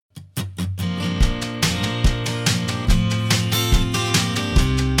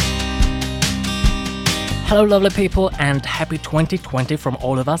Hello lovely people and happy 2020 from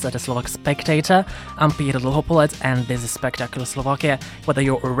all of us at the Slovak Spectator. I'm Peter Dlhopolec and this is Spectacular Slovakia. Whether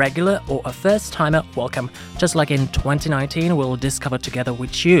you're a regular or a first timer, welcome. Just like in 2019, we'll discover together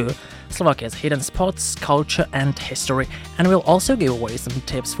with you Slovakia's hidden spots, culture and history, and we'll also give away some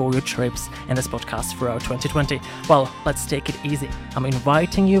tips for your trips in this podcast throughout 2020. Well, let's take it easy. I'm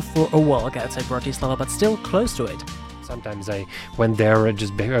inviting you for a walk outside Bratislava, but still close to it. Sometimes I went there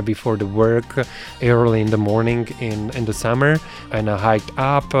just before the work, early in the morning in the summer, and I hiked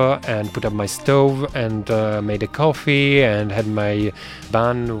up and put up my stove and made a coffee and had my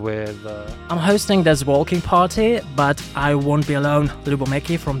bun with... I'm hosting this walking party, but I won't be alone.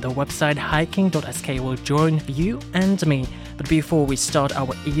 Lubomeki from the website hiking.sk will join you and me. But before we start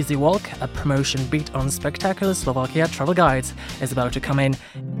our easy walk, a promotion beat on Spectacular Slovakia Travel Guides is about to come in.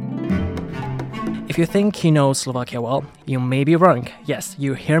 If you think you know Slovakia well, you may be wrong. Yes,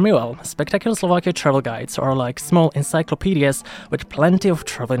 you hear me well. Spectacular Slovakia travel guides are like small encyclopedias with plenty of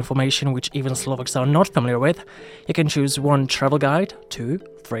travel information which even Slovaks are not familiar with. You can choose one travel guide, 2,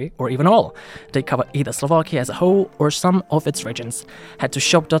 3, or even all. They cover either Slovakia as a whole or some of its regions. Head to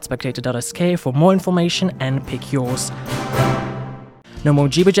shop.spectator.sk for more information and pick yours. No more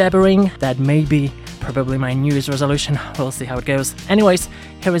jibber-jabbering, that may be probably my New Year's resolution, we'll see how it goes. Anyways,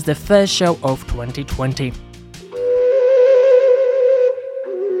 here is the first show of 2020.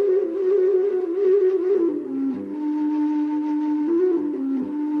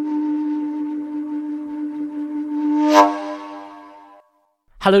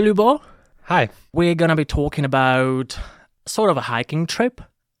 Hello Lubo. Hi. We're gonna be talking about sort of a hiking trip,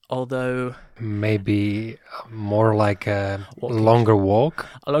 although... Maybe more like a longer walk.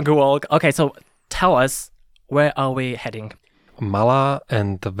 A longer walk. Okay, so tell us, where are we heading? Malá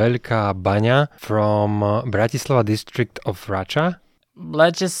and Veľká Baňa from Bratislava district of Rača.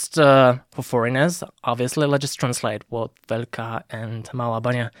 Let's just, for foreigners, obviously, let's just translate what Veľká and Malá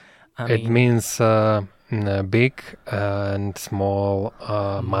Baňa mean. It means big and small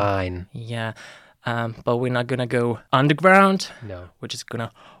mine. Yeah, but we're not gonna go underground. No. We're just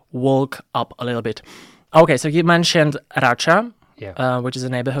gonna walk up a little bit. Okay, so you mentioned Rača, which is a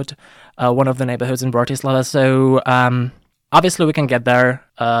neighborhood, one of the neighborhoods in Bratislava. So obviously we can get there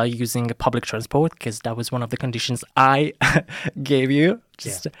using public transport, because that was one of the conditions I gave you.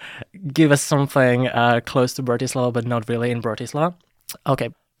 Just give us something close to Bratislava, but not really in Bratislava. Okay,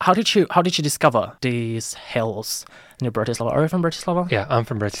 how did you discover these hills near Bratislava? Are you from Bratislava? Yeah, I'm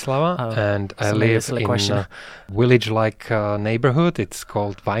from Bratislava, and I live in a village-like neighborhood. It's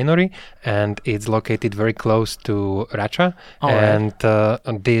called Vajnory, and it's located very close to Rača. And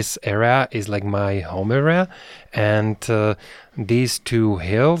this area is like my home area, and these two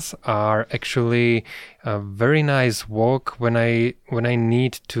hills are actually a very nice walk when I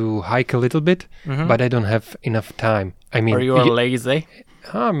need to hike a little bit, but I don't have enough time. I mean, or you are lazy.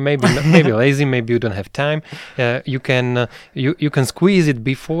 Maybe lazy. Maybe you don't have time. You can squeeze it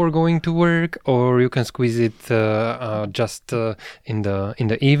before going to work, or you can squeeze it just in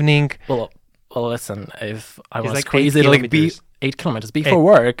the evening. Well, listen. If I was like crazy, 8 kilometers before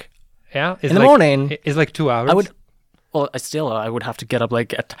work. Yeah, in the morning. It's like 2 hours. I would have to get up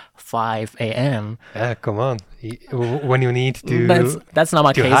like at 5 a.m. Yeah, come on. When you need to. That's not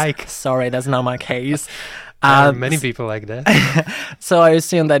my case. Hike. Sorry, that's not my case. Many people like that. So I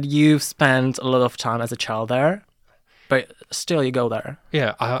assume that you've spent a lot of time as a child there, but still you go there.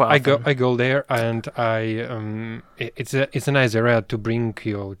 Yeah, I go there, and it's a nice area to bring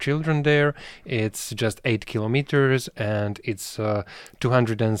your children there. It's just 8 kilometers, and it's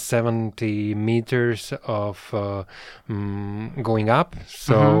 270 meters of going up.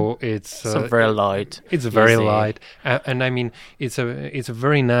 So it's very light. It's very light, and I mean it's a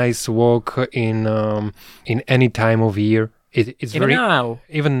very nice walk in any time of year. It's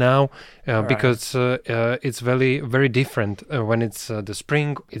even now because it's very different when it's the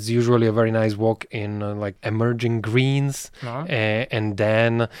spring. It's usually a very nice walk in like emerging greens, and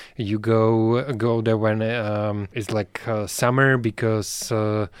then you go there when it's like summer, because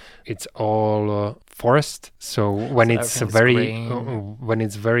it's all forest. So when it's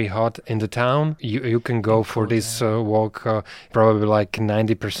very hot in the town, you can go for this walk. Probably like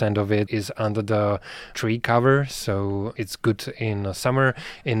 90% of it is under the tree cover, so it's good in summer.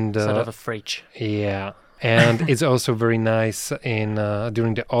 In the sort of a fridge. Yeah. And it's also very nice in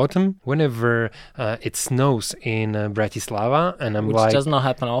during the autumn, whenever it snows in Bratislava, and which does not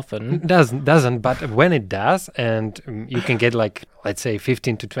happen often. Doesn't, but when it does, and you can get like, let's say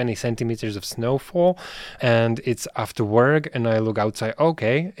 15 to 20 centimeters of snowfall, and it's after work, and I look outside.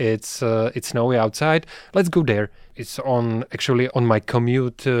 Okay, it's snowy outside. Let's go there. it's actually on my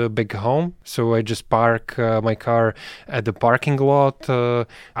commute back home. So I just park my car at the parking lot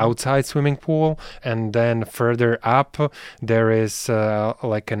outside swimming pool, and then further up there is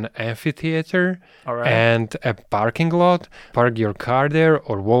like an amphitheater and a parking lot. Park your car there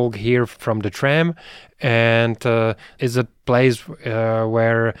or walk here from the tram, and is a place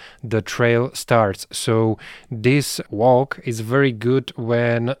where the trail starts. So this walk is very good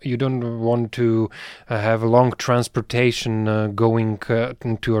when you don't want to have long transportation going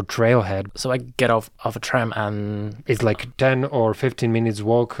to a trailhead. So I get off of a tram and... It's like 10 or 15 minutes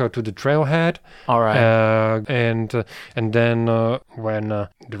walk to the trailhead. All right. And then when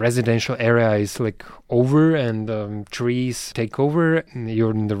the residential area is like over and trees take over,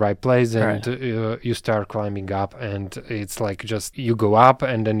 you're in the right place, and you start climbing up, and it's like just you go up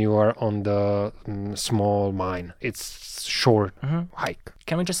and then you are on the small mine. It's short hike.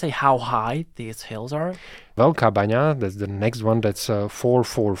 Can we just say how high these hills are? Veľká Baňa, that's the next one, that's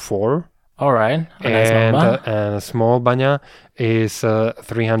 444. All right. And Small Baňa is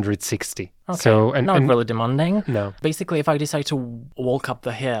 360. Okay. So not really demanding. No. Basically, if I decide to walk up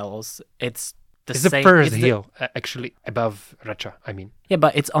the hills, it's the first hill, actually, above Rača, I mean. Yeah,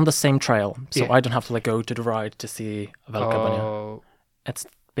 but it's on the same trail, so I don't have to go to the right to see Veľká Baňa. It's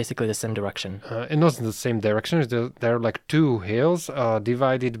basically the same direction. It's not in the same direction. There are like two hills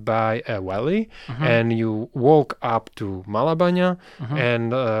divided by a valley, and you walk up to Malá Baňa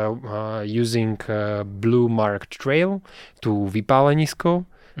and using blue marked trail to Vypálenisko,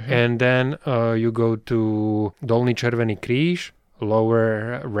 and then you go to Dolný Červený kríž,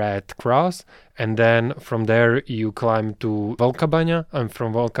 Lower Red Cross, and then from there you climb to Veľká Baňa, and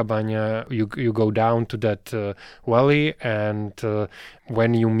from Veľká Baňa you go down to that valley, and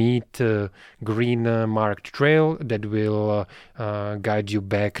when you meet green marked trail, that will guide you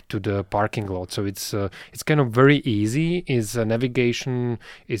back to the parking lot. So it's kind of very easy. Navigation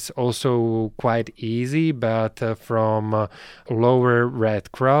is also quite easy, but from Lower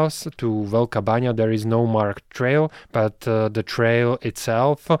Red Cross to Veľká Baňa there is no marked trail, but the trail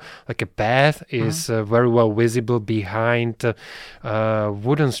itself, like a path, is very well visible behind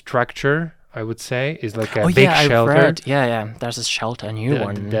wooden structure. I would say is like a big shelter. I've read. Yeah. There's a shelter, a new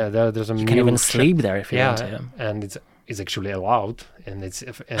one. There's a you can even sleep there if you want to. And it's actually allowed, and it's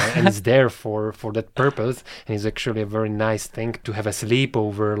there for that purpose. And it's actually a very nice thing to have a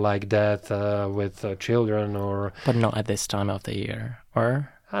sleepover like that with children, or. But not at this time of the year, or.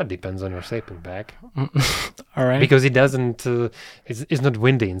 Depends on your sleeping bag. All right. Because it doesn't. It's not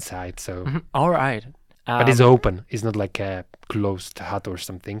windy inside, so. All right. But it's open. It's not like a closed hut or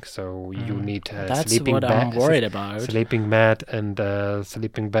something. So you need a sleeping bag. That's what I'm worried about. Sleeping mat and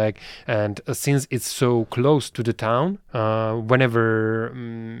sleeping bag. And since it's so close to the town, whenever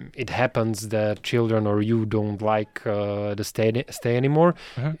it happens that children or you don't like the stay anymore,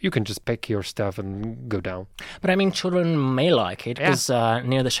 you can just pack your stuff and go down. But I mean, children may like it because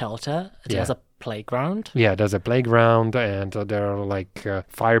near the shelter, it has a playground. Yeah, there's a playground, and there are like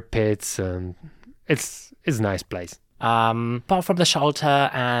fire pits, and it's a nice place. Apart from the shelter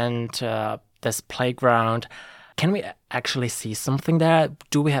and this playground, can we actually see something there?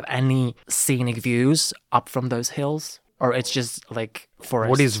 Do we have any scenic views up from those hills? Or it's just like forest?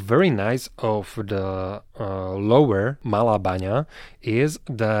 What is very nice of the lower Malá Baňa is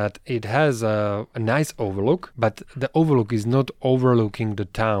that it has a nice overlook, but the overlook is not overlooking the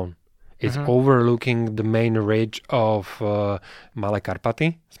town. It's overlooking the main ridge of Malé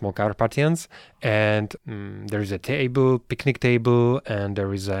Karpaty, Small Carpathians, and there is a picnic table, and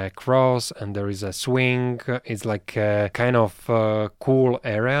there is a cross, and there is a swing. It's like a kind of cool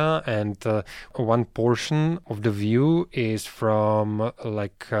area, and one portion of the view is from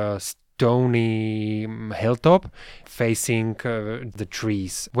like stony hilltop facing the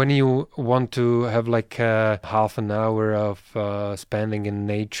trees. When you want to have like half an hour of spending in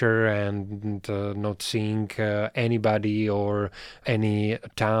nature and not seeing anybody or any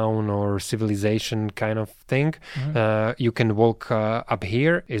town or civilization kind of thing, you can walk up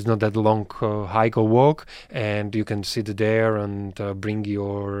here. It's not that long hike or walk, and you can sit there and bring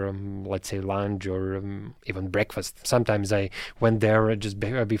your let's say lunch or even breakfast. Sometimes I went there just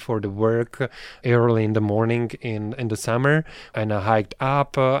before the work early in the morning in the summer, and I hiked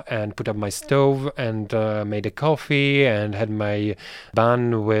up and put up my stove and made a coffee and had my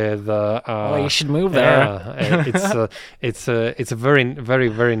bun with you should move there. It's a very, very,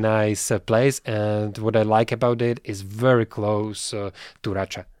 very nice place, and what I like about it is very close to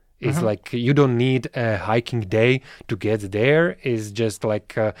Rača. It's like you don't need a hiking day to get there. It's just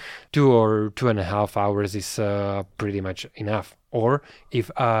like 2 or 2.5 hours is pretty much enough. Or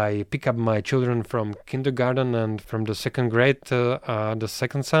if I pick up my children from kindergarten and from the second grade, the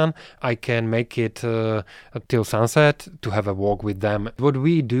second son, I can make it till sunset to have a walk with them. What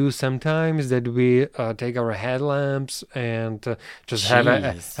we do sometimes is that we take our headlamps and just have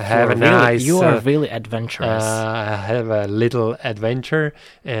a nice... You are really adventurous. Have a little adventure,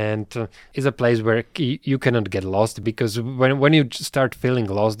 and it's a place where you cannot get lost, because when you start feeling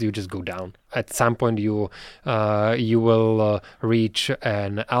lost, you just go down. At some point, you will reach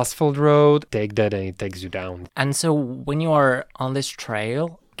an asphalt road, take that, and it takes you down. And so when you are on this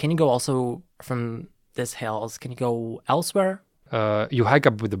trail, can you go also from these hills? Can you go elsewhere? You hike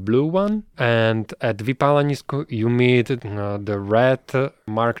up with the blue one, and at Vypálenísko you meet the red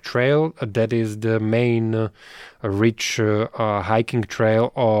marked trail. That is the main rich hiking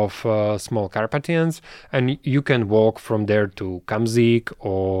trail of Small Carpathians, and you can walk from there to Kamzik,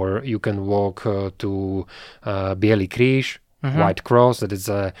 or you can walk to Bielý Kříž. White Cross. That is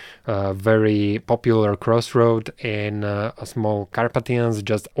a very popular crossroad in Small Carpathians,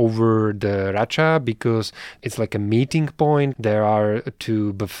 just over the Rača, because it's like a meeting point. There are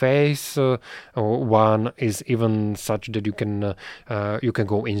 2 buffets. One is even such that you can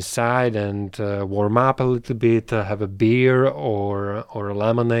go inside and warm up a little bit, have a beer or a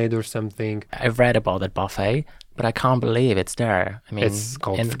lemonade or something. I've read about that buffet, but I can't believe it's there. I mean, it's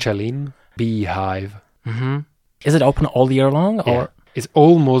called Včelin Beehive. Is it open all year long? Or yeah. It's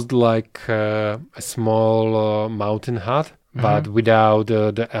almost like a small mountain hut, but without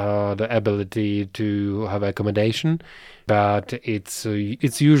the ability to have accommodation. But it's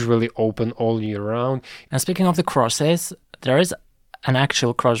usually open all year round. And speaking of the crosses, there is an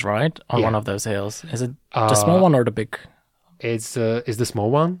actual cross, right, on one of those hills. Is it the small one or the big? It's the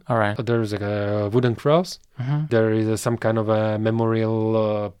small one. All right. There's a wooden cross. There is some kind of a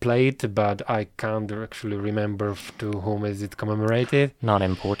memorial plate, but I can't actually remember to whom is it commemorated. Not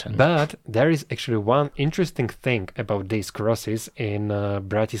important. But there is actually one interesting thing about these crosses in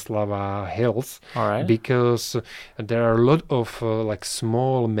Bratislava hills. All right. Because there are a lot of like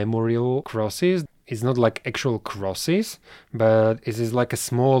small memorial crosses. It's not like actual crosses, but it is like a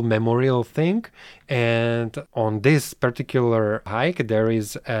small memorial thing. And on this particular hike, there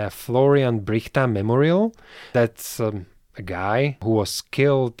is a Florian Brichta memorial. That's a guy who was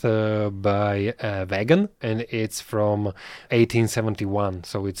killed by a wagon, and it's from 1871,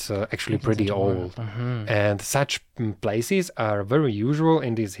 so it's actually pretty old. And such places are very usual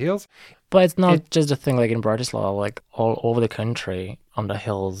in these hills. But it's not just a thing like in Bratislava, like all over the country on the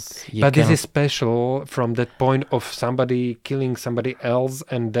hills. But this is special from that point of somebody killing somebody else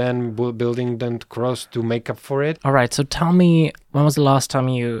and then building that cross to make up for it. All right, so tell me, when was the last time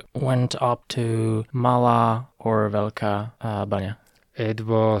you went up to Mala or Velká Baňa? It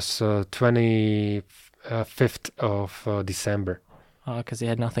was 25th of December. Because you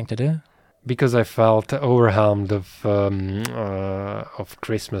had nothing to do? Because I felt overwhelmed of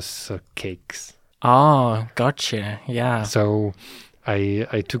Christmas cakes. Oh, gotcha. Yeah. So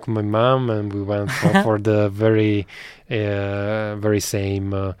I took my mom and we went for the very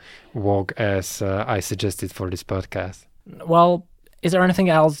same walk as I suggested for this podcast. Well, is there anything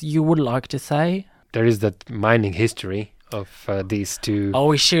else you would like to say? There is that mining history of these two. Oh,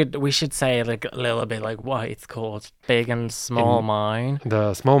 we should say like a little bit like what it's called. Big and small mine.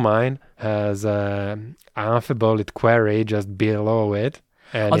 The small mine has an amphibolite quarry just below it.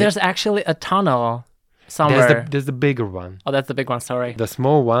 And there's actually a tunnel somewhere. There's the bigger one. Oh, that's the big one, sorry. The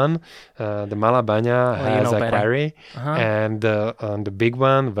small one, the Malá Baňa, has a quarry. And the big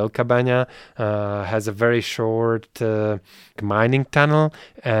one, Velká Baňa, has a very short mining tunnel,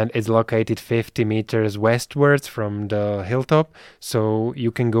 and it's located 50 meters westwards from the hilltop. So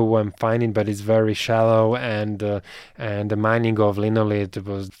you can go and find it, but it's very shallow, and the mining of linolith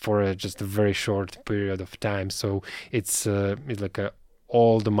was for just a very short period of time. So it's like a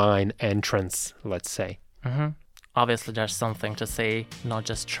old mine entrance, let's say. Obviously there's something to see, not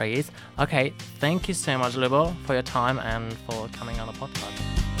just trees. Okay, thank you so much, Lubo, for your time and for coming on the podcast.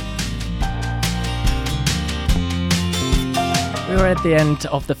 We were at the end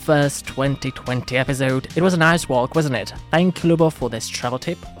of the first 2020 episode. It was a nice walk, wasn't it? Thank you, Lubo, for this travel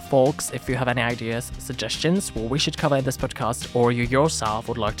tip. Folks, if you have any ideas, suggestions, what we should cover in this podcast, or you yourself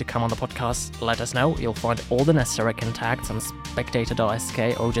would like to come on the podcast, let us know. You'll find all the necessary contacts on spectator.sk,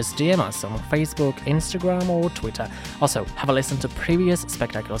 or just DM us on Facebook, Instagram, or Twitter. Also, have a listen to previous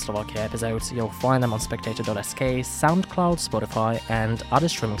Spectacular Slovakia episodes. You'll find them on spectator.sk, SoundCloud, Spotify, and other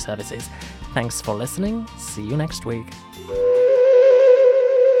streaming services. Thanks for listening. See you next week.